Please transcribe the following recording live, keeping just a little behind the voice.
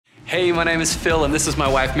Hey, my name is Phil, and this is my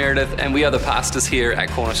wife Meredith, and we are the pastors here at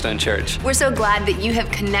Cornerstone Church. We're so glad that you have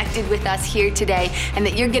connected with us here today and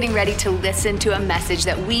that you're getting ready to listen to a message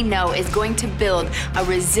that we know is going to build a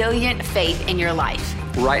resilient faith in your life.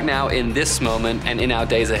 Right now, in this moment, and in our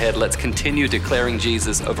days ahead, let's continue declaring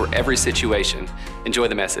Jesus over every situation. Enjoy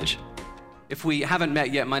the message. If we haven't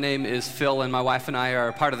met yet, my name is Phil, and my wife and I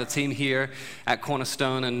are part of the team here at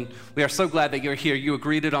Cornerstone, and we are so glad that you're here. You were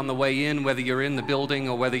greeted on the way in, whether you're in the building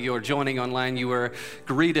or whether you're joining online. You were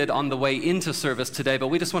greeted on the way into service today, but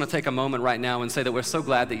we just want to take a moment right now and say that we're so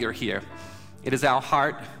glad that you're here. It is our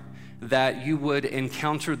heart that you would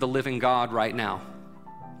encounter the living God right now,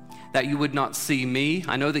 that you would not see me.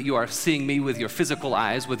 I know that you are seeing me with your physical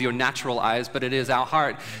eyes, with your natural eyes, but it is our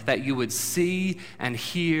heart that you would see and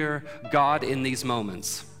hear God in these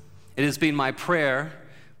moments. It has been my prayer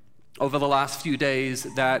over the last few days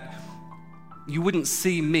that you wouldn't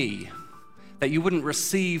see me, that you wouldn't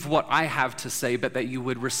receive what I have to say, but that you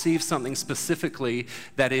would receive something specifically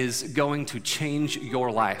that is going to change your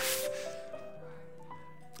life.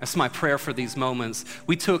 That's my prayer for these moments.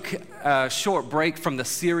 We took a short break from the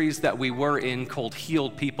series that we were in called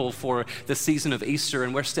Healed People for the season of Easter,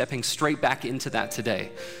 and we're stepping straight back into that today.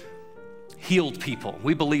 Healed people.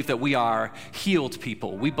 We believe that we are healed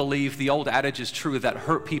people. We believe the old adage is true that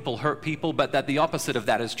hurt people, but that the opposite of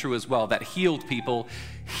that is true as well, that healed people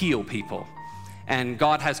heal people. And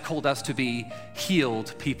God has called us to be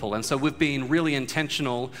healed people. And so we've been really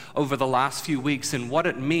intentional over the last few weeks in what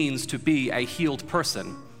it means to be a healed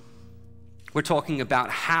person. We're talking about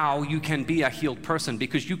how you can be a healed person,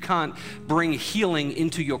 because you can't bring healing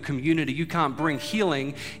into your community. You can't bring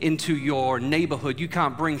healing into your neighborhood. You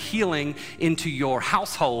can't bring healing into your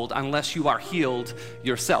household unless you are healed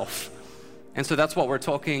yourself. And so that's what we're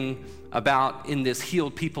talking about in this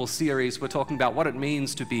Healed People series. We're talking about what it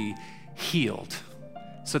means to be healed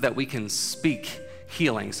so that we can speak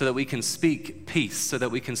healing, so that we can speak peace, so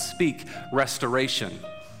that we can speak restoration.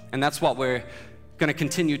 And that's what we're going to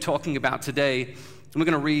continue talking about today. We're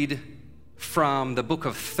going to read from the book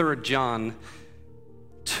of 3 John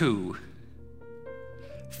 2.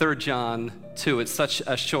 3 John 2. It's such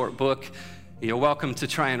a short book. You're welcome to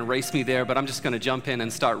try and race me there, but I'm just going to jump in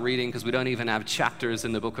and start reading because we don't even have chapters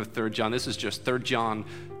in the book of 3 John. This is just 3 John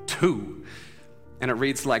 2. And it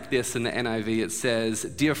reads like this in the NIV. It says,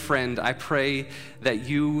 "Dear friend, I pray that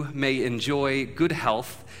you may enjoy good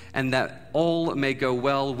health and that all may go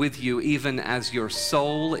well with you, even as your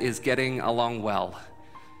soul is getting along well."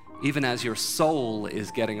 Even as your soul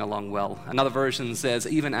is getting along well. Another version says,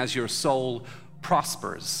 even as your soul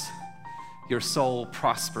prospers. Your soul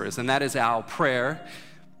prospers. And that is our prayer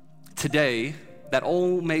today, that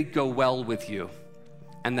all may go well with you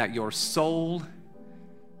and that your soul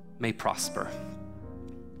may prosper.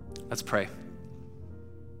 Let's pray.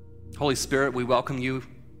 Holy Spirit, we welcome you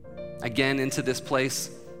again into this place.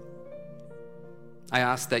 I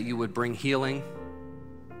ask that you would bring healing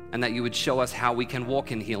and that you would show us how we can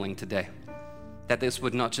walk in healing today. That this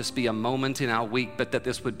would not just be a moment in our week, but that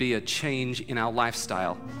this would be a change in our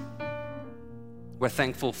lifestyle. We're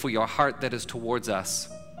thankful for your heart that is towards us.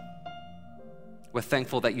 We're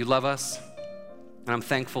thankful that you love us, and I'm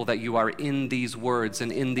thankful that you are in these words and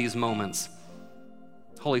in these moments.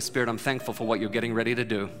 Holy Spirit, I'm thankful for what you're getting ready to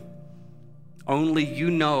do. Only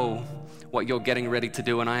you know what you're getting ready to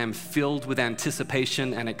do, and I am filled with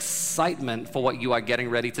anticipation and excitement for what you are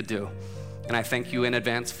getting ready to do. And I thank you in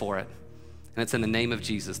advance for it. And it's in the name of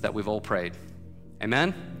Jesus that we've all prayed.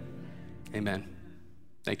 Amen? Amen.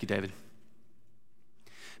 Thank you, David.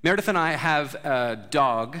 Meredith and I have a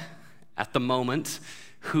dog at the moment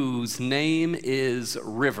whose name is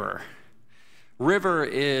River. River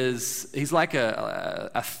he's like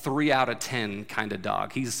a 3 out of 10 kind of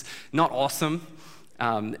dog. He's not awesome.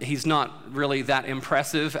 He's not really that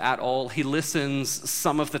impressive at all. He listens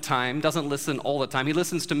some of the time, doesn't listen all the time. He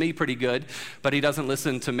listens to me pretty good, but he doesn't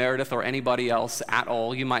listen to Meredith or anybody else at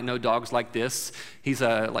all. You might know dogs like this. He's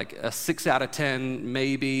like a 6 out of 10,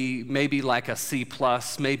 maybe like a C+,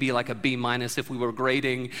 maybe like a B- if we were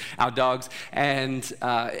grading our dogs. And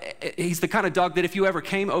he's the kind of dog that if you ever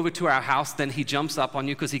came over to our house, then he jumps up on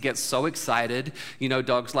you because he gets so excited. You know,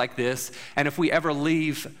 dogs like this. And if we ever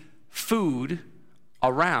leave food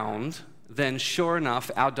around, then sure enough,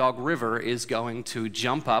 our dog River is going to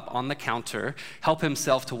jump up on the counter, help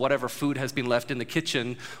himself to whatever food has been left in the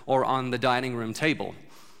kitchen or on the dining room table.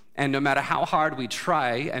 And no matter how hard we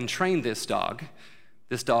try and train this dog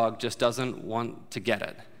just doesn't want to get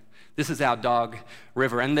it. This is our dog,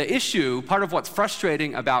 River. And the issue, part of what's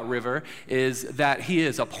frustrating about River, is that he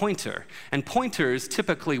is a pointer. And pointers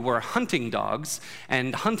typically were hunting dogs,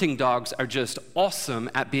 and hunting dogs are just awesome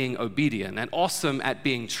at being obedient and awesome at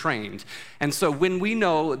being trained. And so when we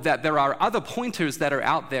know that there are other pointers that are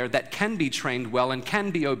out there that can be trained well and can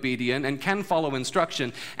be obedient and can follow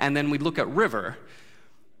instruction, and then we look at River,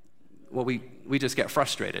 well, we just get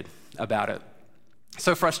frustrated about it.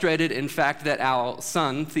 So frustrated, in fact, that our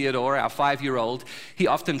son, Theodore, our 5-year-old, he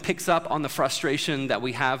often picks up on the frustration that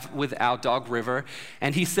we have with our dog, River.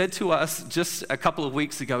 And he said to us just a couple of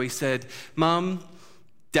weeks ago, he said, "Mom,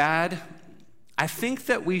 Dad, I think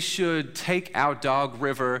that we should take our dog,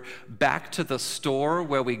 River, back to the store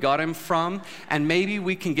where we got him from, and maybe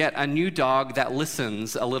we can get a new dog that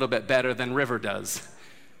listens a little bit better than River does."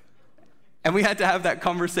 And we had to have that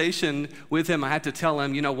conversation with him. I had to tell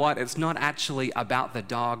him, you know what, it's not actually about the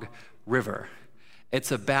dog, River.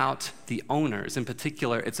 It's about the owners. In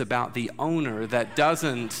particular, it's about the owner that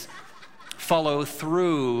doesn't follow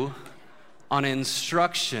through on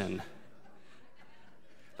instruction.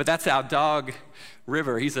 But that's our dog,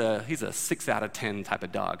 River. He's a 6 out of 10 type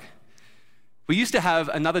of dog. We used to have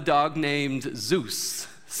another dog named Zeus.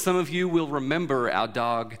 Some of you will remember our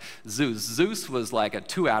dog, Zeus. Zeus was like a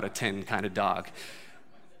 2 out of 10 kind of dog.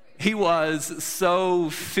 He was so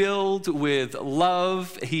filled with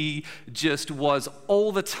love. He just was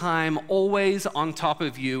all the time, always on top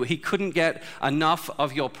of you. He couldn't get enough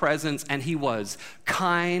of your presence, and he was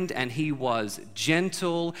kind, and he was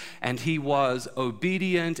gentle, and he was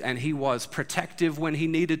obedient, and he was protective when he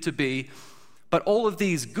needed to be. But all of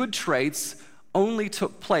these good traits only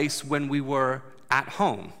took place when we were at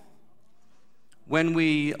home. When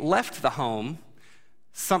we left the home,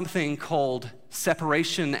 something called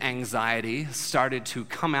separation anxiety started to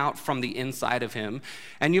come out from the inside of him.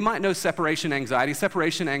 And you might know separation anxiety.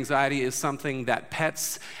 Separation anxiety is something that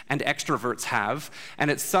pets and extroverts have.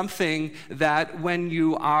 And it's something that when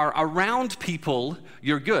you are around people,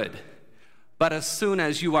 you're good. But as soon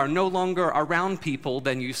as you are no longer around people,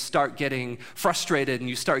 then you start getting frustrated and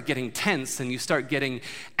you start getting tense and you start getting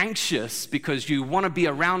anxious because you want to be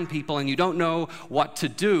around people and you don't know what to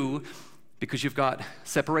do because you've got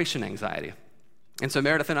separation anxiety. And so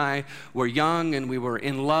Meredith and I were young and we were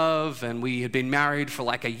in love and we had been married for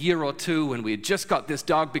like a year or two and we had just got this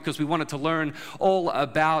dog because we wanted to learn all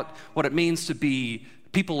about what it means to be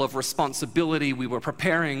people of responsibility. We were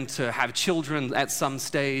preparing to have children at some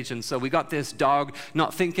stage, and so we got this dog,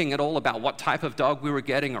 not thinking at all about what type of dog we were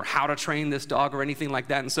getting or how to train this dog or anything like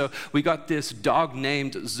that. And so we got this dog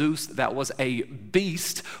named Zeus that was a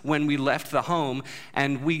beast when we left the home,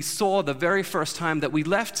 and we saw the very first time that we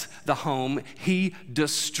left the home, he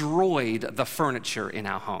destroyed the furniture in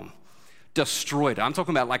our home. Destroyed it. I'm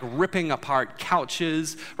talking about like ripping apart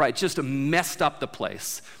couches, right? Just messed up the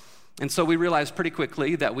place. And so we realized pretty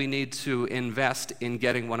quickly that we need to invest in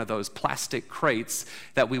getting one of those plastic crates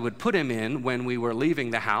that we would put him in when we were leaving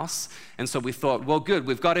the house. And so we thought, well, good,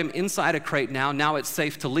 we've got him inside a crate now. Now it's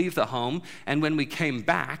safe to leave the home. And when we came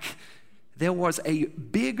back, there was a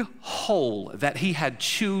big hole that he had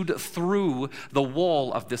chewed through the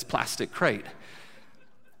wall of this plastic crate.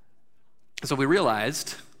 So we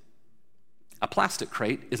realized a plastic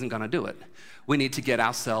crate isn't going to do it. We need to get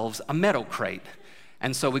ourselves a metal crate.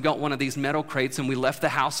 And so we got one of these metal crates and we left the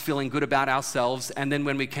house feeling good about ourselves. And then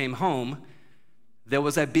when we came home, there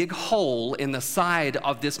was a big hole in the side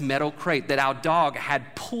of this metal crate that our dog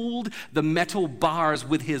had pulled the metal bars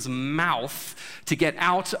with his mouth to get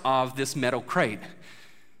out of this metal crate.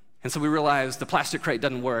 And so we realized the plastic crate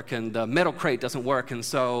doesn't work and the metal crate doesn't work. And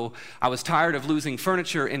so I was tired of losing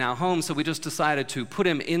furniture in our home, so we just decided to put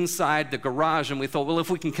him inside the garage. And we thought, well,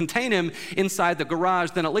 if we can contain him inside the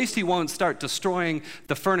garage, then at least he won't start destroying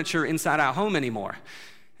the furniture inside our home anymore.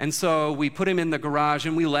 And so we put him in the garage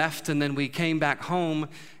and we left, and then we came back home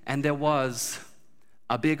and there was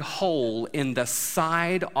a big hole in the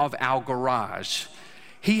side of our garage.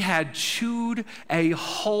 He had chewed a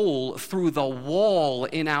hole through the wall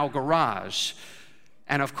in our garage.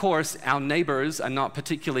 And of course, our neighbors are not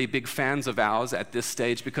particularly big fans of ours at this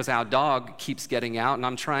stage because our dog keeps getting out, and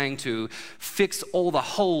I'm trying to fix all the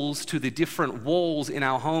holes to the different walls in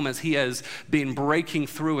our home as he has been breaking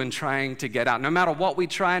through and trying to get out. No matter what we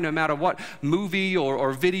try, no matter what movie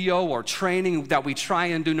or video or training that we try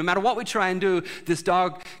and do, no matter what we try and do, this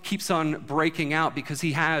dog keeps on breaking out because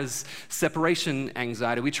he has separation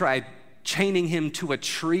anxiety. We tried chaining him to a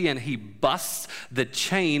tree, and he busts the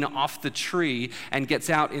chain off the tree and gets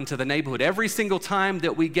out into the neighborhood. Every single time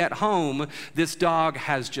that we get home, this dog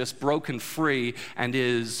has just broken free and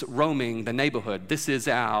is roaming the neighborhood. This is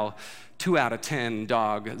our 2 out of 10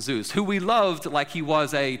 dog, Zeus, who we loved like he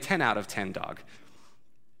was a 10 out of 10 dog,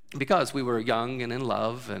 because we were young and in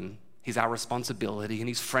love, and he's our responsibility, and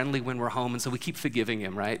he's friendly when we're home, and so we keep forgiving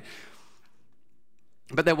him, right?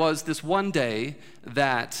 But there was this one day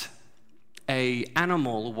that an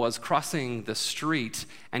animal was crossing the street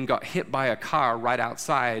and got hit by a car right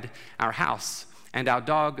outside our house. And our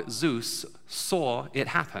dog, Zeus, saw it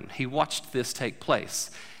happen. He watched this take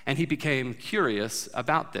place, and he became curious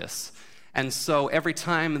about this. And so every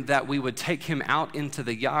time that we would take him out into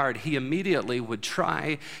the yard, he immediately would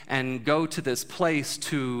try and go to this place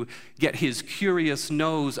to get his curious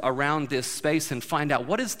nose around this space and find out,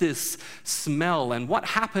 what is this smell and what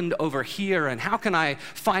happened over here and how can I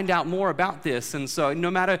find out more about this? And so no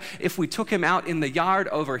matter if we took him out in the yard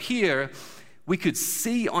over here, we could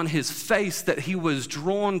see on his face that he was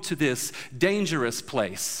drawn to this dangerous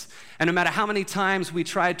place. And no matter how many times we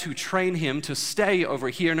tried to train him to stay over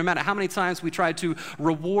here, no matter how many times we tried to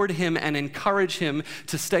reward him and encourage him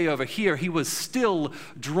to stay over here, he was still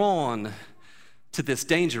drawn to this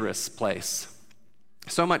dangerous place.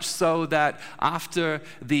 So much so that after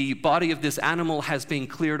the body of this animal has been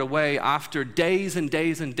cleared away, after days and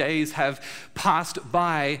days and days have passed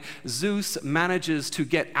by, Zeus manages to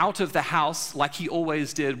get out of the house like he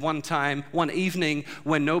always did one evening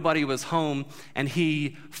when nobody was home, and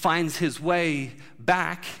he finds his way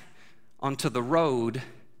back onto the road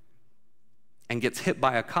and gets hit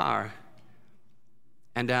by a car.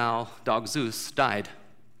 And our dog Zeus died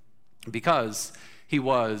because he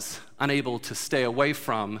was unable to stay away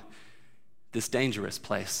from this dangerous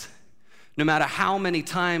place. No matter how many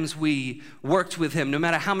times we worked with him, no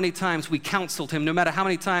matter how many times we counseled him, no matter how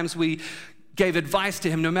many times we gave advice to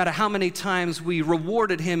him, no matter how many times we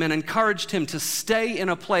rewarded him and encouraged him to stay in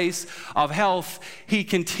a place of health, he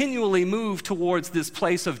continually moved towards this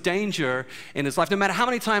place of danger in his life. No matter how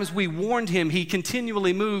many times we warned him, he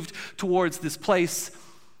continually moved towards this place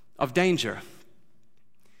of danger.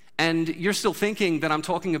 And you're still thinking that I'm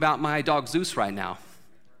talking about my dog Zeus right now.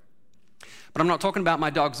 But I'm not talking about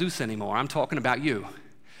my dog Zeus anymore. I'm talking about you.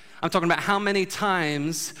 I'm talking about how many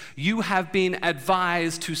times you have been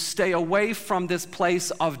advised to stay away from this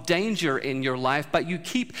place of danger in your life, but you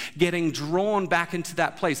keep getting drawn back into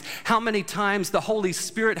that place. How many times the Holy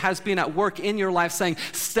Spirit has been at work in your life saying,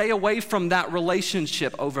 stay away from that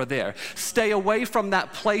relationship over there. Stay away from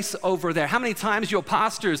that place over there. How many times your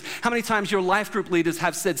pastors, how many times your life group leaders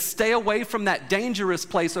have said, stay away from that dangerous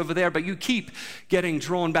place over there, but you keep getting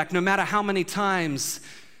drawn back. No matter how many times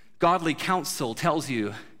godly counsel tells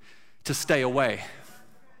you to stay away.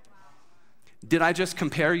 Did I just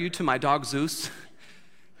compare you to my dog Zeus?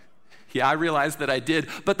 Yeah, I realize that I did.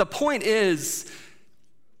 But the point is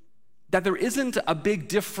that there isn't a big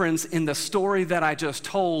difference in the story that I just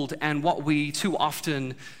told and what we too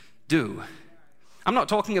often do. I'm not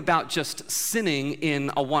talking about just sinning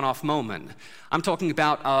in a one-off moment. I'm talking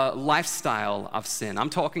about a lifestyle of sin.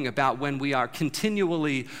 I'm talking about when we are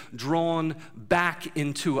continually drawn back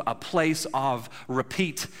into a place of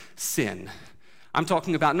repeat sin. I'm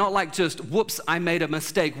talking about not like just, whoops, I made a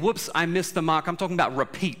mistake, whoops, I missed the mark. I'm talking about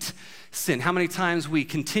repeat sin. How many times we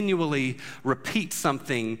continually repeat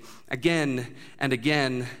something again and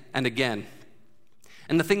again and again.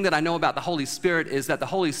 And the thing that I know about the Holy Spirit is that the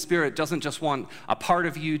Holy Spirit doesn't just want a part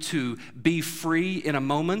of you to be free in a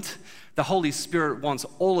moment. The Holy Spirit wants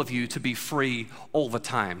all of you to be free all the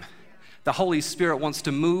time. The Holy Spirit wants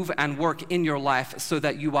to move and work in your life so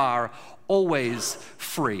that you are always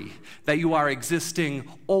free, that you are existing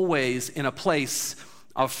always in a place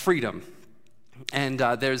of freedom. And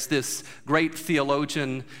there's this great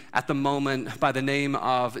theologian at the moment by the name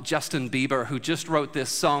of Justin Bieber who just wrote this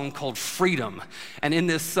song called Freedom. And in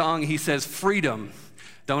this song, he says, freedom,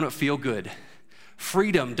 don't it feel good?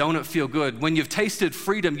 Freedom, don't it feel good? When you've tasted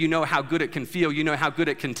freedom, you know how good it can feel. You know how good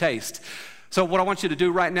it can taste. So what I want you to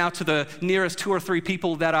do right now to the nearest 2 or 3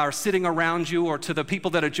 people that are sitting around you or to the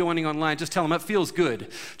people that are joining online, just tell them it feels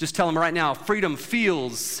good. Just tell them right now, freedom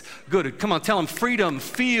feels good. Come on, tell them freedom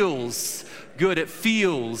feels good. It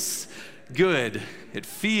feels good. It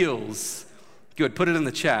feels good. Put it in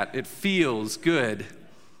the chat. It feels good.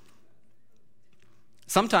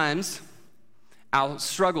 Sometimes our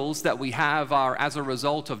struggles that we have are as a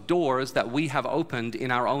result of doors that we have opened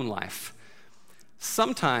in our own life.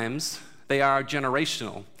 Sometimes they are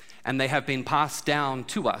generational and they have been passed down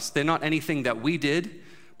to us. They're not anything that we did,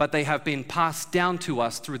 but they have been passed down to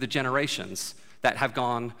us through the generations. that have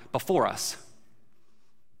gone before us.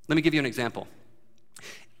 Let me give you an example.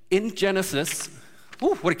 In Genesis,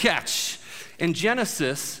 what a catch. In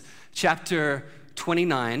Genesis chapter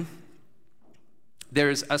 29,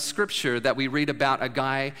 there's a scripture that we read about a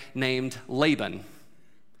guy named Laban.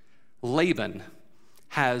 Laban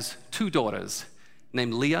has two daughters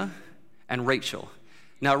named Leah and Rachel.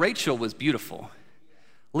 Now, Rachel was beautiful.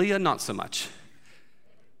 Leah, not so much.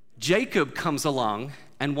 Jacob comes along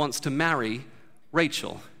and wants to marry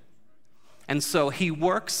Rachel. And so he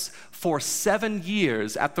works for 7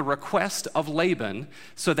 years at the request of Laban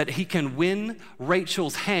so that he can win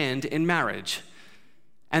Rachel's hand in marriage.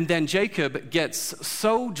 And then Jacob gets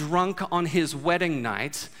so drunk on his wedding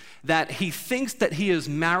night that he thinks that he is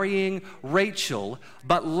marrying Rachel,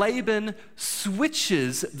 but Laban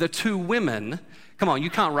switches the two women. Come on, you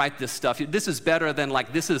can't write this stuff. This is better than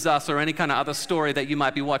like This Is Us or any kind of other story that you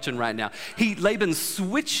might be watching right now. Laban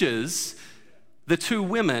switches the two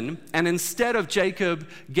women, and instead of Jacob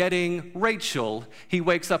getting Rachel, he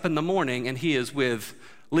wakes up in the morning and he is with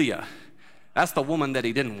Leah. That's the woman that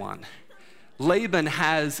he didn't want. Laban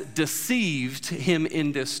has deceived him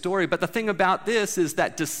in this story, but the thing about this is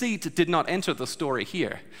that deceit did not enter the story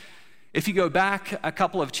here. If you go back a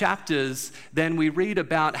couple of chapters, then we read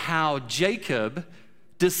about how Jacob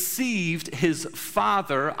deceived his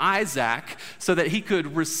father, Isaac, so that he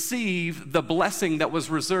could receive the blessing that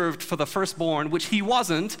was reserved for the firstborn, which he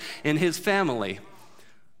wasn't in his family.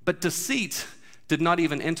 But deceit did not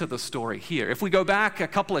even enter the story here. If we go back a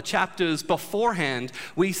couple of chapters beforehand,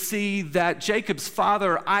 we see that Jacob's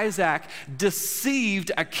father, Isaac,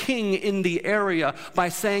 deceived a king in the area by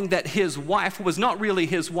saying that his wife was not really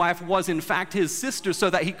his wife, was in fact his sister, so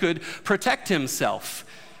that he could protect himself.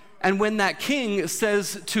 And when that king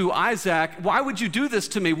says to Isaac, "Why would you do this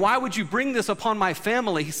to me? Why would you bring this upon my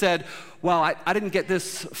family?" He said, "Well, I didn't get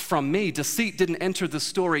this from me. Deceit didn't enter the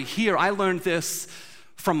story here. I learned this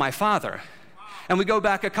from my father." And we go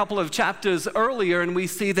back a couple of chapters earlier and we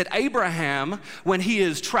see that Abraham, when he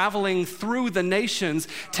is traveling through the nations,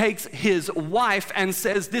 takes his wife and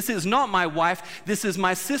says, "This is not my wife, this is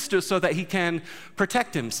my sister," so that he can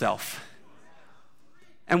protect himself.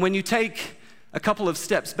 And when you take a couple of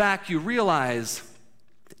steps back, you realize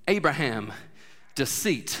Abraham,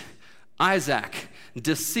 deceit; Isaac,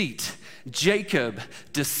 deceit; Jacob,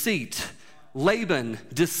 deceit; Laban,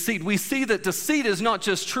 deceit. We see that deceit is not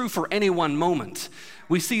just true for any one moment.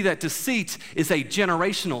 We see that deceit is a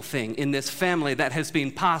generational thing in this family that has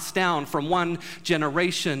been passed down from one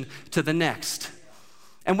generation to the next.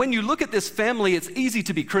 And when you look at this family, it's easy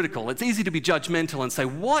to be critical. It's easy to be judgmental and say,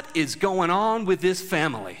 what is going on with this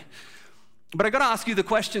family? But I got to ask you the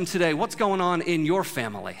question today, what's going on in your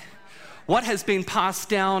family? What has been passed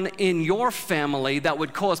down in your family that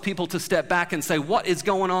would cause people to step back and say, what is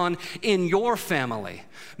going on in your family?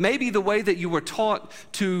 Maybe the way that you were taught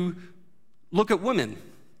to look at women.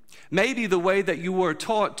 Maybe the way that you were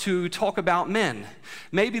taught to talk about men.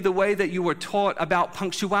 Maybe the way that you were taught about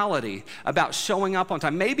punctuality, about showing up on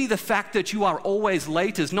time. Maybe the fact that you are always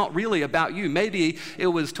late is not really about you. Maybe it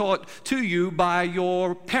was taught to you by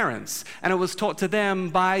your parents, and it was taught to them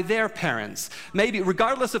by their parents. Maybe,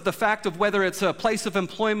 regardless of the fact of whether it's a place of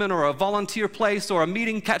employment or a volunteer place or a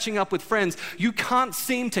meeting, catching up with friends, you can't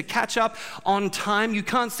seem to catch up on time. You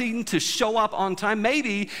can't seem to show up on time.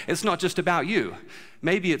 Maybe it's not just about you.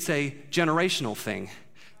 Maybe it's a generational thing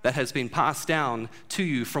that has been passed down to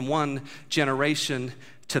you from one generation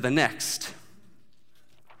to the next.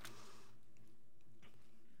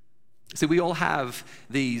 See, we all have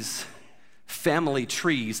these family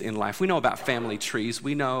trees in life. We know about family trees.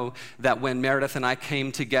 We know that when Meredith and I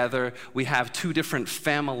came together, we have 2 different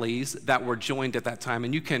families that were joined at that time.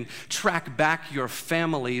 And you can track back your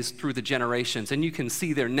families through the generations, and you can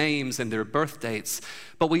see their names and their birth dates.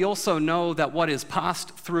 But we also know that what is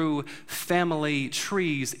passed through family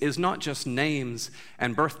trees is not just names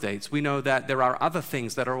and birth dates. We know that there are other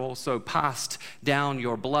things that are also passed down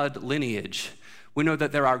your blood lineage. We know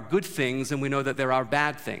that there are good things and we know that there are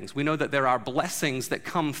bad things. We know that there are blessings that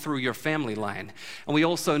come through your family line. And we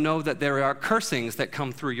also know that there are cursings that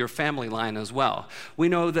come through your family line as well. We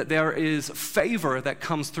know that there is favor that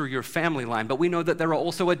comes through your family line, but we know that there are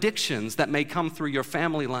also addictions that may come through your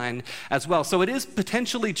family line as well. So it is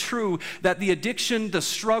potentially true that the addiction, the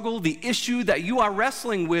struggle, the issue that you are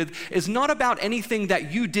wrestling with is not about anything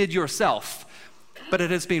that you did yourself, but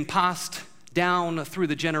it has been passed down through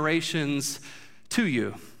the generations to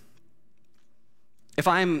you. If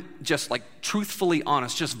I'm just like truthfully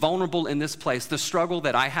honest, just vulnerable in this place, the struggle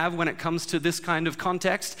that I have when it comes to this kind of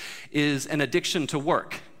context is an addiction to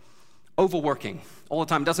work, overworking, all the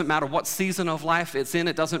time. It doesn't matter what season of life it's in.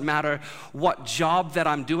 It doesn't matter what job that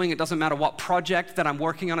I'm doing. It doesn't matter what project that I'm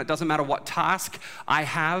working on. It doesn't matter what task I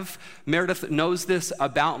have. Meredith knows this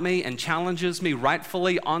about me and challenges me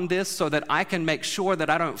rightfully on this so that I can make sure that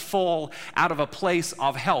I don't fall out of a place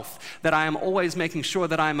of health, that I am always making sure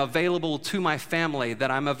that I'm available to my family, that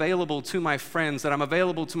I'm available to my friends, that I'm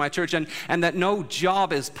available to my church, and that no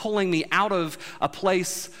job is pulling me out of a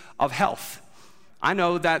place of health. I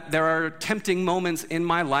know that there are tempting moments in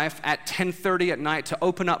my life at 10:30 at night to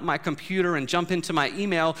open up my computer and jump into my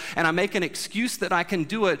email, and I make an excuse that I can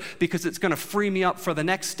do it because it's going to free me up for the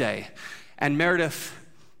next day. And Meredith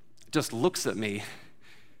just looks at me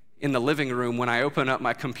in the living room when I open up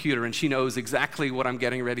my computer, and she knows exactly what I'm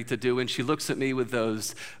getting ready to do, and she looks at me with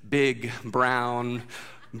those big, brown,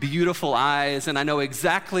 beautiful eyes, and I know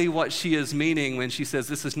exactly what she is meaning when she says,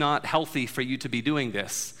 this is not healthy for you to be doing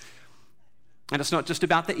this. And it's not just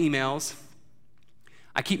about the emails.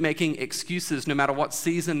 I keep making excuses no matter what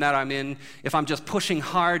season that I'm in. If I'm just pushing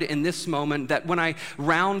hard in this moment, that when I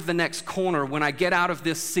round the next corner, when I get out of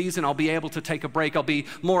this season, I'll be able to take a break. I'll be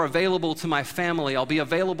more available to my family. I'll be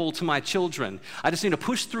available to my children. I just need to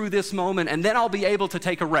push through this moment, and then I'll be able to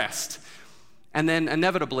take a rest. And then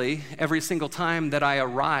inevitably, every single time that I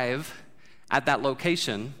arrive at that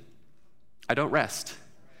location, I don't rest.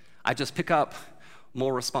 I just pick up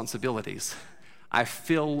more responsibilities. I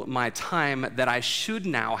fill my time that I should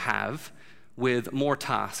now have with more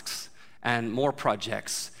tasks and more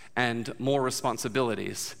projects and more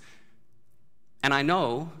responsibilities. And I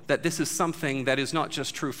know that this is something that is not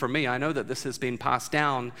just true for me. I know that this has been passed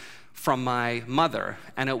down from my mother,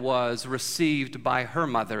 and it was received by her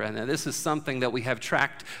mother. And this is something that we have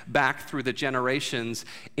tracked back through the generations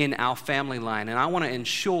in our family line. And I want to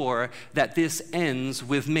ensure that this ends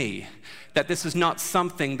with me, that this is not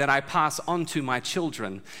something that I pass on to my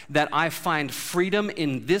children, that I find freedom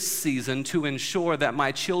in this season to ensure that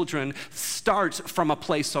my children start from a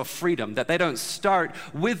place of freedom, that they don't start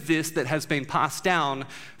with this that has been passed down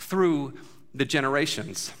through the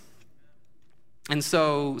generations. And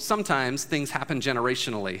so sometimes things happen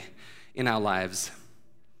generationally in our lives.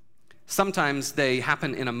 Sometimes they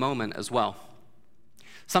happen in a moment as well.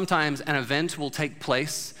 Sometimes an event will take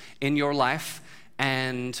place in your life,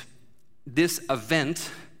 and this event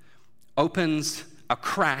opens a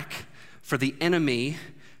crack for the enemy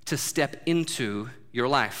to step into your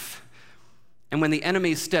life. And when the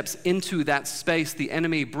enemy steps into that space, the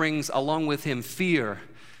enemy brings along with him fear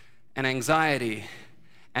and anxiety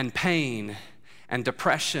and pain and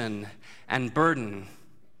depression and burden.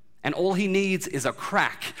 And all he needs is a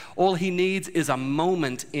crack. All he needs is a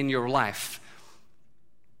moment in your life.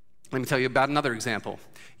 Let me tell you about another example.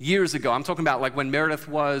 Years ago, I'm talking about like when Meredith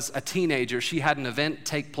was a teenager, she had an event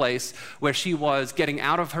take place where she was getting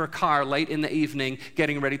out of her car late in the evening,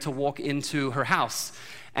 getting ready to walk into her house.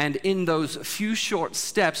 And in those few short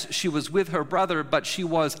steps, she was with her brother, but she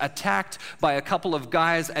was attacked by a couple of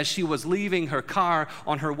guys as she was leaving her car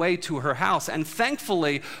on her way to her house. And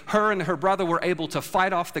thankfully, her and her brother were able to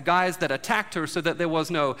fight off the guys that attacked her so that there was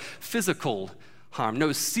no physical harm,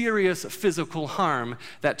 no serious physical harm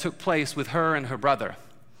that took place with her and her brother.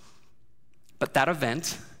 But that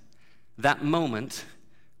event, that moment,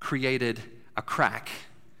 created a crack,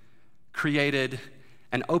 created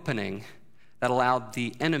an opening that allowed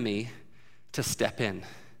the enemy to step in.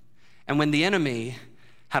 And when the enemy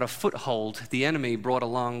had a foothold, the enemy brought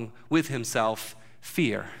along with himself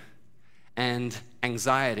fear and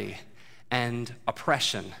anxiety and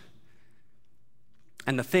oppression.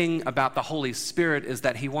 And the thing about the Holy Spirit is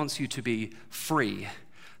that he wants you to be free.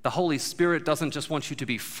 The Holy Spirit doesn't just want you to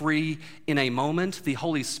be free in a moment. The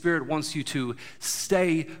Holy Spirit wants you to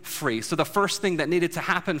stay free. So the first thing that needed to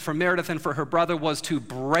happen for Meredith and for her brother was to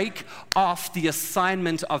break off the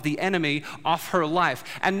assignment of the enemy off her life.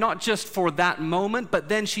 And not just for that moment, but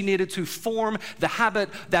then she needed to form the habit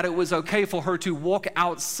that it was okay for her to walk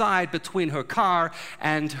outside between her car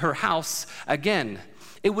and her house again.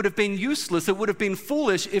 It would have been useless, it would have been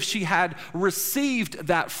foolish if she had received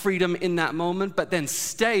that freedom in that moment, but then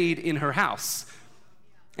stayed in her house.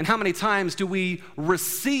 And how many times do we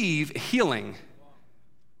receive healing,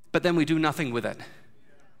 but then we do nothing with it?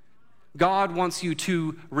 God wants you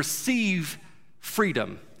to receive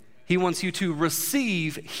freedom. He wants you to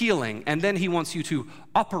receive healing, and then he wants you to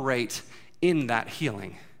operate in that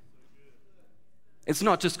healing. It's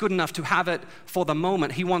not just good enough to have it for the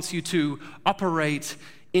moment. He wants you to operate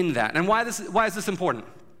in that. And why is this important?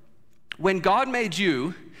 When God made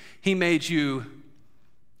you, he made you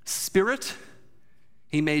spirit,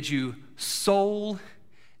 he made you soul,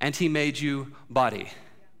 and he made you body.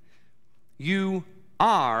 You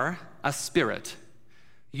are a spirit.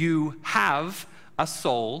 You have a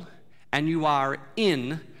soul, and you are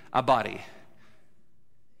in a body.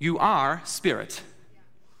 You are spirit.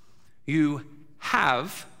 You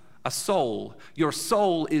have a soul. Your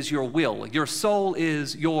soul is your will. Your soul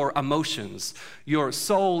is your emotions. Your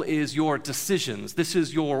soul is your decisions. This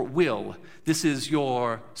is your will. This is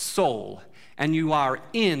your soul. And you are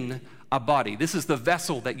in a body. This is the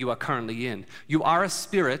vessel that you are currently in. You are a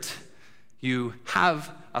spirit, you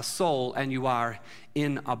have a soul, and you are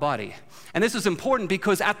in a body. And this is important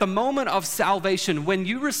because at the moment of salvation, when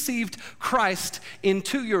you received Christ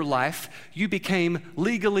into your life, you became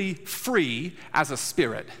legally free as a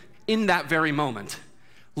spirit in that very moment.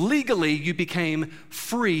 Legally, you became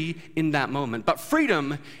free in that moment. But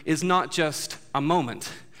freedom is not just a moment.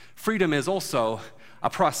 Freedom is also a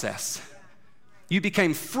process. You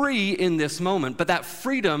became free in this moment, but that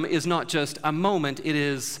freedom is not just a moment, it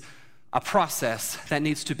is a process that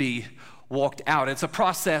needs to be walked out. It's a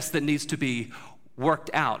process that needs to be worked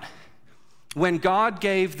out. When God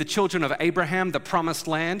gave the children of Abraham the promised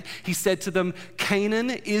land, he said to them, Canaan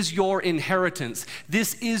is your inheritance.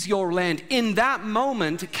 This is your land. In that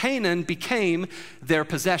moment, Canaan became their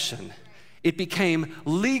possession. It became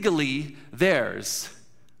legally theirs,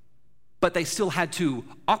 but they still had to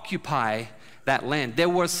occupy that land. There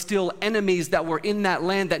were still enemies that were in that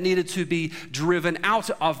land that needed to be driven out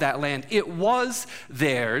of that land. It was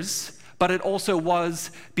theirs, but it also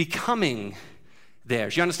was becoming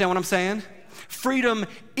theirs. You understand what I'm saying? Freedom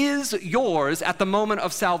is yours at the moment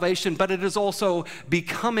of salvation, but it is also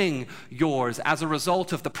becoming yours as a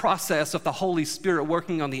result of the process of the Holy Spirit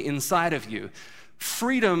working on the inside of you.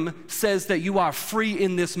 Freedom says that you are free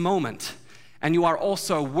in this moment, and you are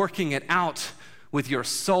also working it out with your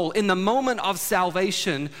soul. In the moment of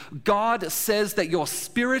salvation, God says that your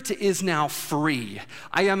spirit is now free.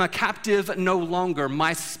 I am a captive no longer.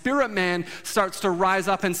 My spirit man starts to rise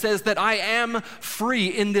up and says that I am free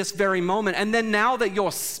in this very moment. And then now that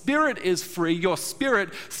your spirit is free, your spirit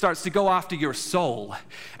starts to go after your soul.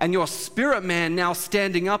 And your spirit man, now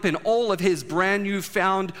standing up in all of his brand new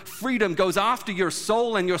found freedom, goes after your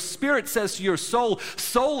soul, and your spirit says to your soul,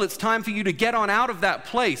 soul, it's time for you to get on out of that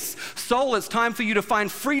place. Soul, it's time for you to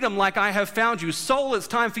find freedom like I have found you. Soul, it's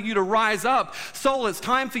time for you to rise up. Soul, it's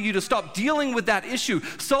time for you to stop dealing with that issue.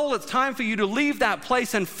 Soul, it's time for you to leave that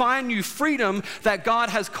place and find new freedom that God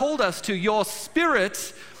has called us to. Your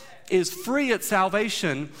spirit is free at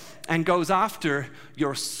salvation and goes after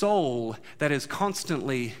your soul that is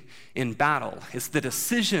constantly in battle. It's the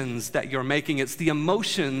decisions that you're making. It's the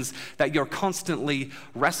emotions that you're constantly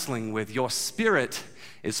wrestling with. Your spirit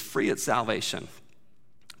is free at salvation.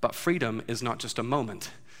 But freedom is not just a moment.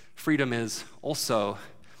 Freedom is also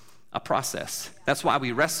a process. That's why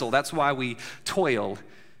we wrestle. That's why we toil,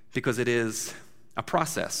 because it is a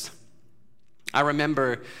process. I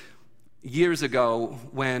remember years ago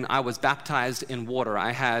when I was baptized in water.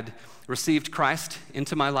 I had received Christ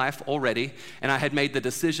into my life already, and I had made the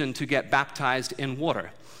decision to get baptized in water.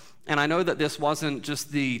 And I know that this wasn't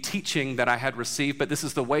just the teaching that I had received, but this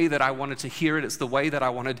is the way that I wanted to hear it. It's the way that I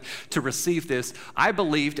wanted to receive this. I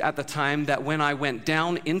believed at the time that when I went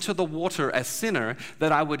down into the water a sinner,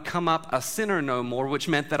 that I would come up a sinner no more, which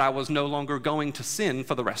meant that I was no longer going to sin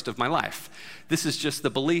for the rest of my life. This is just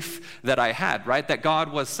the belief that I had, right? That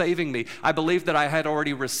God was saving me. I believed that I had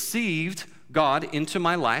already received God into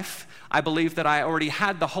my life. I believed that I already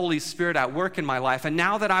had the Holy Spirit at work in my life. And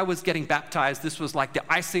now that I was getting baptized, this was like the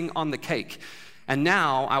icing on the cake. And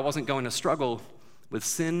now I wasn't going to struggle with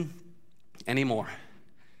sin anymore.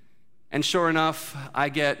 And sure enough, I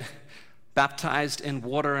get baptized in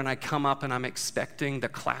water and I come up and I'm expecting the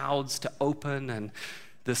clouds to open and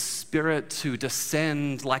the Spirit to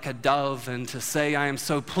descend like a dove and to say, I am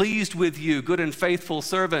so pleased with you, good and faithful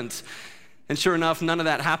servant. And sure enough, none of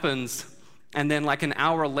that happens. And then like an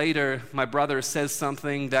hour later, my brother says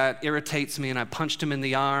something that irritates me and I punched him in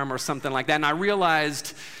the arm or something like that. And I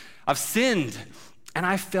realized I've sinned. And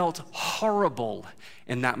I felt horrible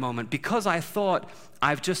in that moment because I thought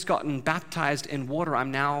I've just gotten baptized in water.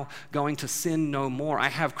 I'm now going to sin no more. I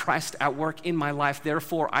have Christ at work in my life.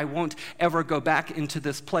 Therefore, I won't ever go back into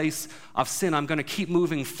this place of sin. I'm going to keep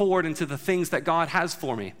moving forward into the things that God has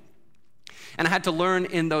for me. And I had to learn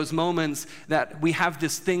in those moments that we have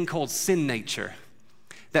this thing called sin nature.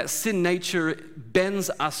 That sin nature bends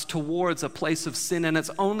us towards a place of sin, and it's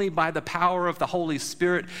only by the power of the Holy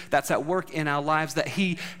Spirit that's at work in our lives that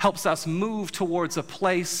He helps us move towards a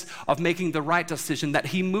place of making the right decision, that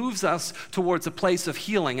He moves us towards a place of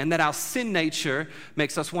healing, and that our sin nature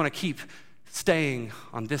makes us want to keep staying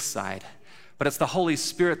on this side. but it's the Holy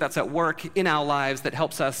Spirit that's at work in our lives that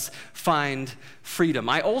helps us find freedom.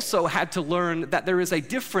 I also had to learn that there is a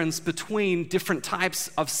difference between different types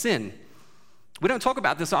of sin. We don't talk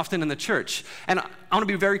about this often in the church, and I want to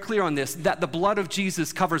be very clear on this, that the blood of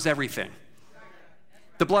Jesus covers everything.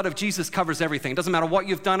 The blood of Jesus covers everything. It doesn't matter what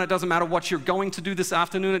you've done. It doesn't matter what you're going to do this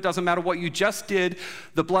afternoon. It doesn't matter what you just did.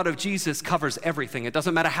 The blood of Jesus covers everything. It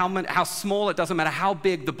doesn't matter how small. It doesn't matter how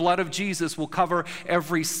big. The blood of Jesus will cover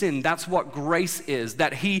every sin. That's what grace is,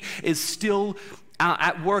 that he is still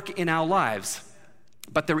at work in our lives.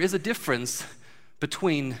 But there is a difference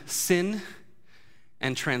between sin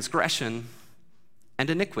and transgression and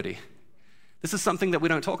iniquity. This is something that we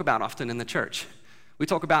don't talk about often in the church. We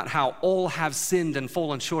talk about how all have sinned and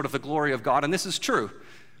fallen short of the glory of God, and this is true.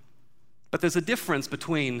 But there's a difference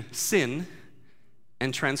between sin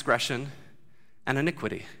and transgression and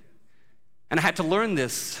iniquity. And I had to learn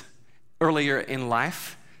this earlier in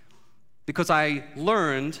life because I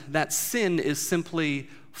learned that sin is simply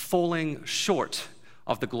falling short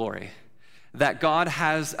of the glory. That God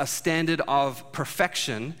has a standard of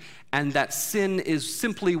perfection, and that sin is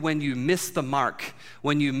simply when you miss the mark,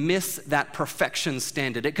 when you miss that perfection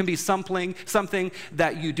standard. It can be something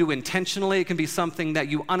that you do intentionally, it can be something that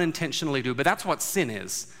you unintentionally do, but that's what sin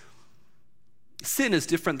is. Sin is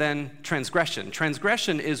different than transgression.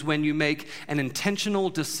 Transgression is when you make an intentional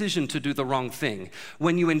decision to do the wrong thing.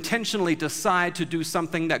 When you intentionally decide to do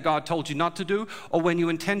something that God told you not to do, or when you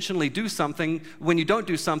intentionally do something, when you don't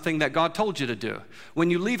do something that God told you to do. When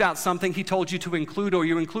you leave out something he told you to include, or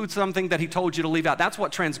you include something that he told you to leave out. That's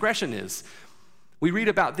what transgression is. We read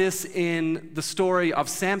about this in the story of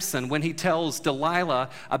Samson when he tells Delilah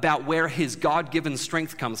about where his God-given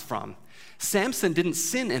strength comes from. Samson didn't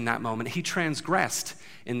sin in that moment. He transgressed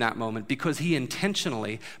in that moment because he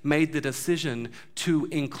intentionally made the decision to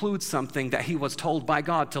include something that he was told by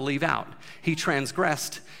God to leave out. He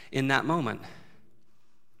transgressed in that moment.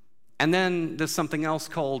 And then there's something else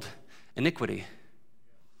called iniquity.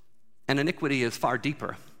 And iniquity is far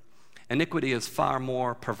deeper. Iniquity is far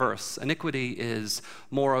more perverse. Iniquity is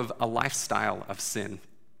more of a lifestyle of sin.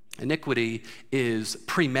 Iniquity is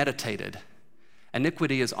premeditated.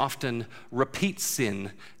 Iniquity is often repeat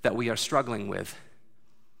sin that we are struggling with.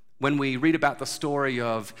 When we read about the story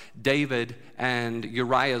of David and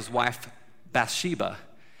Uriah's wife Bathsheba,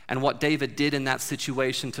 and what David did in that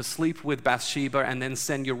situation to sleep with Bathsheba and then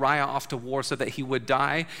send Uriah off to war so that he would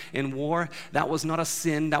die in war, that was not a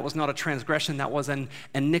sin, that was not a transgression, that was an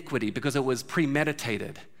iniquity because it was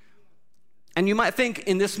premeditated. And you might think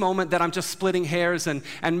in this moment that I'm just splitting hairs and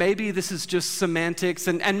maybe this is just semantics,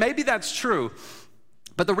 and maybe that's true.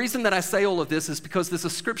 But the reason that I say all of this is because there's a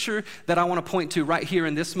scripture that I want to point to right here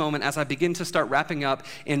in this moment as I begin to start wrapping up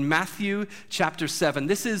in Matthew chapter 7.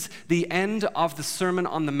 This is the end of the Sermon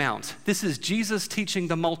on the Mount. This is Jesus teaching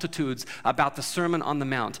the multitudes about the Sermon on the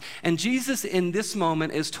Mount. And Jesus in this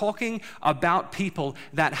moment is talking about people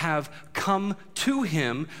that have come to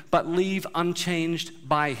him but leave unchanged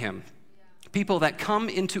by him. People that come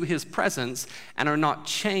into his presence and are not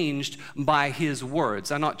changed by his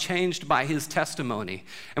words, are not changed by his testimony.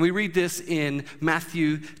 And we read this in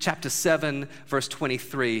Matthew chapter 7, verse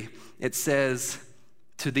 23. It says,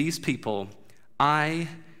 "To these people, I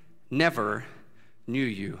never knew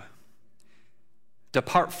you.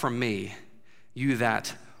 Depart from me, you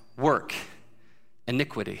that work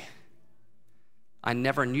iniquity. I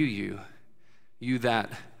never knew you, you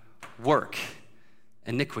that work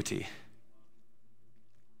iniquity."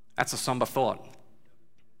 That's a somber thought.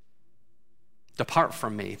 Depart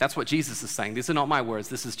from me. That's what Jesus is saying. These are not my words.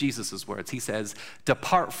 This is Jesus' words. He says,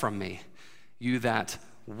 depart from me, you that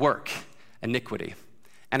work iniquity.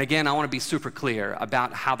 And again, I want to be super clear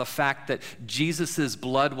about how the fact that Jesus'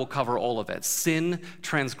 blood will cover all of it. Sin,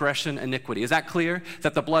 transgression, iniquity. Is that clear?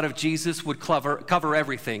 That the blood of Jesus would cover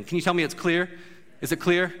everything. Can you tell me it's clear? Is it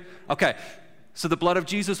clear? Okay. So the blood of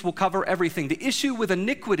Jesus will cover everything. The issue with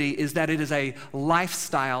iniquity is that it is a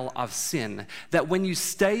lifestyle of sin. That when you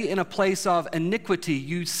stay in a place of iniquity,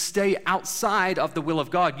 you stay outside of the will of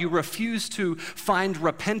God. You refuse to find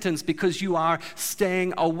repentance because you are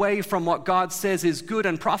staying away from what God says is good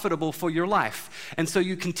and profitable for your life. And so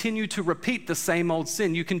you continue to repeat the same old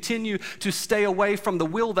sin. You continue to stay away from the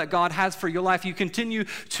will that God has for your life. You continue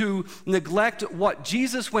to neglect what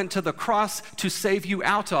Jesus went to the cross to save you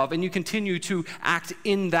out of, and you continue to act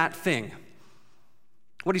in that thing.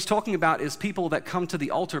 What he's talking about is people that come to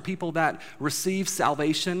the altar, people that receive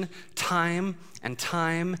salvation time and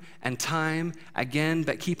time and time again,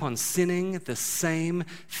 but keep on sinning the same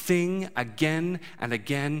thing again and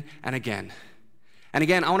again and again. And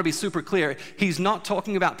again, I want to be super clear. He's not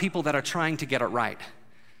talking about people that are trying to get it right.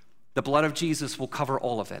 The blood of Jesus will cover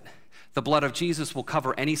all of it. The blood of Jesus will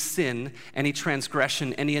cover any sin, any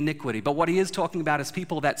transgression, any iniquity. But what he is talking about is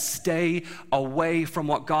people that stay away from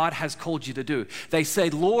what God has called you to do. They say,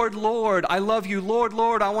 Lord, Lord, I love you. Lord,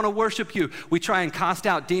 Lord, I want to worship you. We try and cast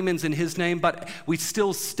out demons in his name, but we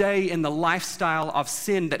still stay in the lifestyle of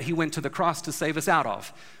sin that he went to the cross to save us out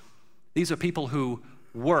of. These are people who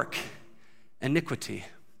work iniquity.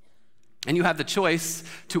 And you have the choice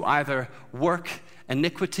to either work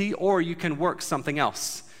iniquity or you can work something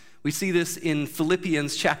else. We see this in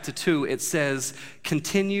Philippians chapter 2. It says,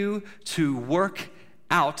 continue to work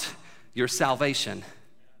out your salvation.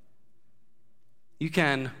 You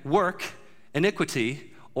can work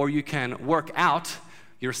iniquity or you can work out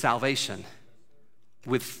your salvation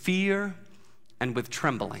with fear and with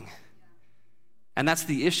trembling. And that's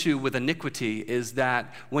the issue with iniquity, is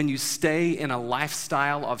that when you stay in a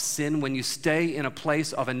lifestyle of sin, when you stay in a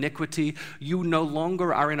place of iniquity, you no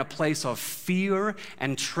longer are in a place of fear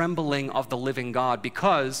and trembling of the living God,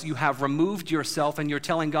 because you have removed yourself and you're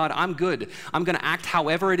telling God, I'm good. I'm going to act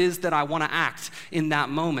however it is that I want to act in that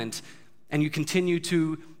moment. And you continue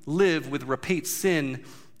to live with repeat sin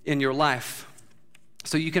in your life.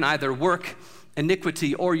 So you can either work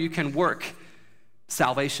iniquity or you can work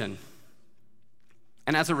salvation.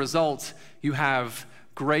 And as a result, you have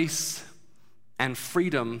grace and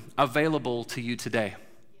freedom available to you today.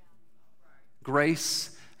 Grace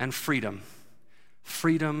and freedom.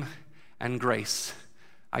 Freedom and grace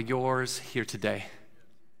are yours here today.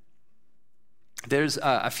 There's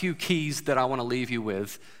a few keys that I want to leave you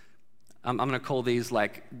with. I'm going to call these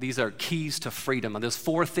these are keys to freedom. And there's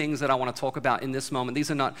 4 things that I want to talk about in this moment.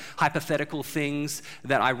 These are not hypothetical things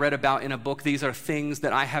that I read about in a book. These are things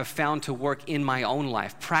that I have found to work in my own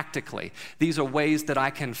life, practically. These are ways that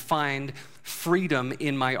I can find freedom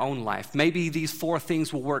in my own life. Maybe these 4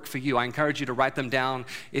 things will work for you. I encourage you to write them down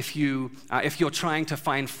if you're trying to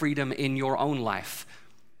find freedom in your own life.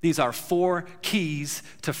 These are 4 keys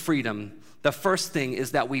to freedom. The first thing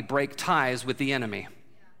is that we break ties with the enemy.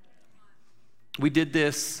 We did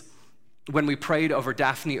this when we prayed over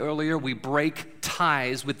Daphne earlier. We break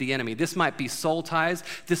ties with the enemy. This might be soul ties.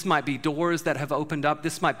 This might be doors that have opened up.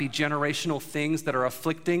 This might be generational things that are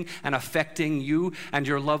afflicting and affecting you and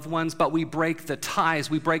your loved ones. But we break the ties.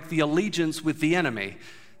 We break the allegiance with the enemy.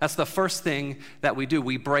 That's the first thing that we do.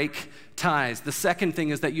 We break ties. The second thing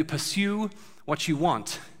is that you pursue what you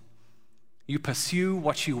want. You pursue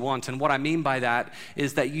what you want. And what I mean by that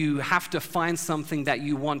is that you have to find something that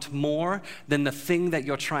you want more than the thing that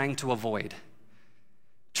you're trying to avoid.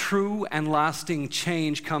 True and lasting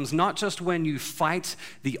change comes not just when you fight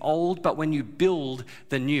the old, but when you build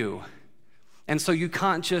the new. And so you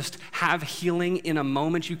can't just have healing in a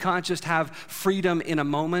moment. You can't just have freedom in a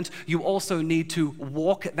moment. You also need to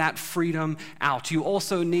walk that freedom out. You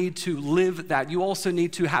also need to live that. You also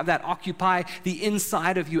need to have that occupy the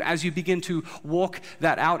inside of you as you begin to walk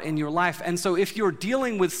that out in your life. And so if you're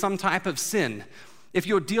dealing with some type of sin, if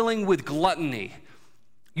you're dealing with gluttony,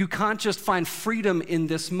 you can't just find freedom in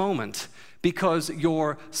this moment, because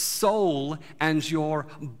your soul and your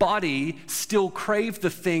body still crave the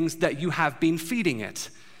things that you have been feeding it.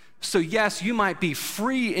 So yes, you might be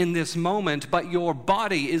free in this moment, but your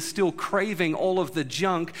body is still craving all of the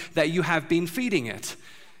junk that you have been feeding it.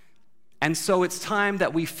 And so it's time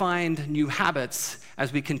that we find new habits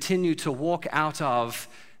as we continue to walk out of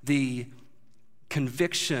the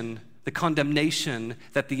conviction, the condemnation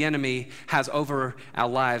that the enemy has over our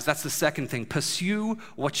lives. That's the second thing. Pursue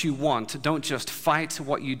what you want. Don't just fight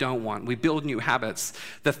what you don't want. We build new habits.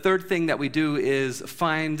 The third thing that we do is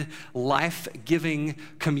find life-giving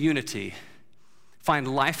community.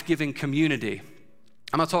 Find life-giving community.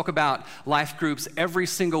 I'm going to talk about life groups every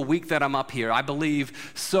single week that I'm up here. I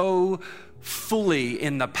believe so fully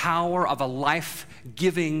in the power of a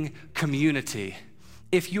life-giving community.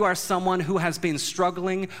 If you are someone who has been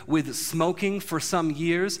struggling with smoking for some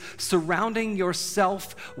years, surrounding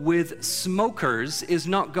yourself with smokers is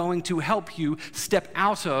not going to help you step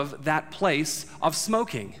out of that place of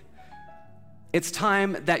smoking. It's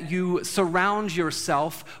time that you surround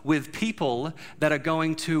yourself with people that are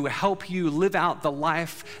going to help you live out the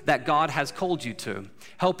life that God has called you to,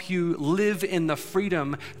 help you live in the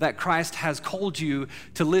freedom that Christ has called you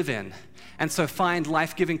to live in. And so find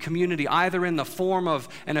life-giving community, either in the form of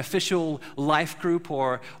an official life group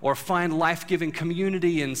or find life-giving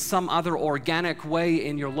community in some other organic way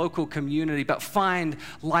in your local community, but find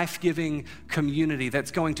life-giving community that's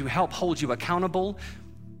going to help hold you accountable,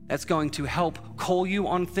 that's going to help call you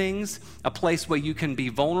on things, a place where you can be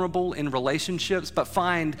vulnerable in relationships, but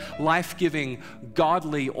find life-giving,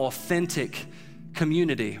 godly, authentic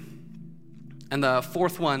community. And the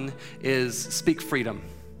fourth one is speak freedom.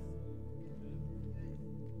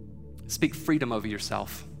 Speak freedom over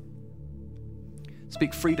yourself.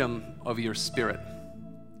 Speak freedom over your spirit.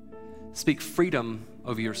 Speak freedom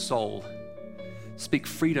over your soul. Speak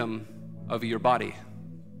freedom over your body.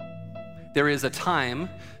 There is a time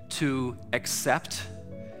to accept.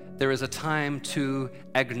 There is a time to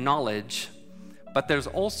acknowledge, but there's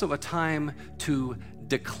also a time to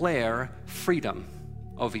declare freedom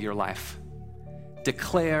over your life.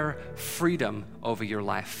 Declare freedom over your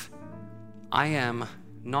life. I am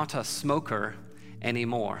not a smoker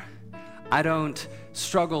anymore. I don't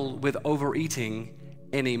struggle with overeating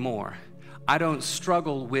anymore. I don't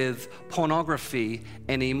struggle with pornography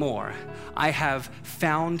anymore. I have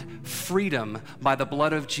found freedom by the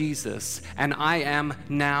blood of Jesus, and I am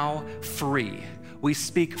now free. We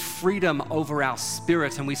speak freedom over our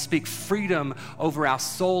spirit, and we speak freedom over our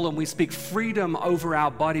soul, and we speak freedom over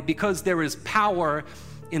our body, because there is power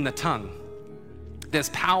in the tongue. There's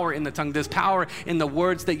power in the tongue. There's power in the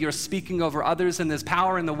words that you're speaking over others, and there's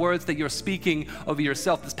power in the words that you're speaking over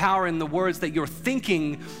yourself. There's power in the words that you're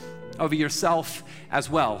thinking over yourself as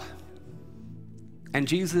well. And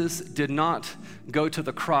Jesus did not go to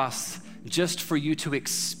the cross just for you to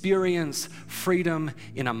experience freedom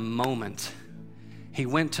in a moment. He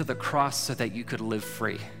went to the cross so that you could live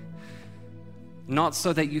free. Not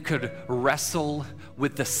so that you could wrestle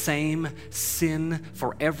with the same sin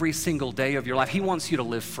for every single day of your life. He wants you to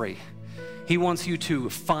live free. He wants you to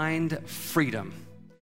find freedom.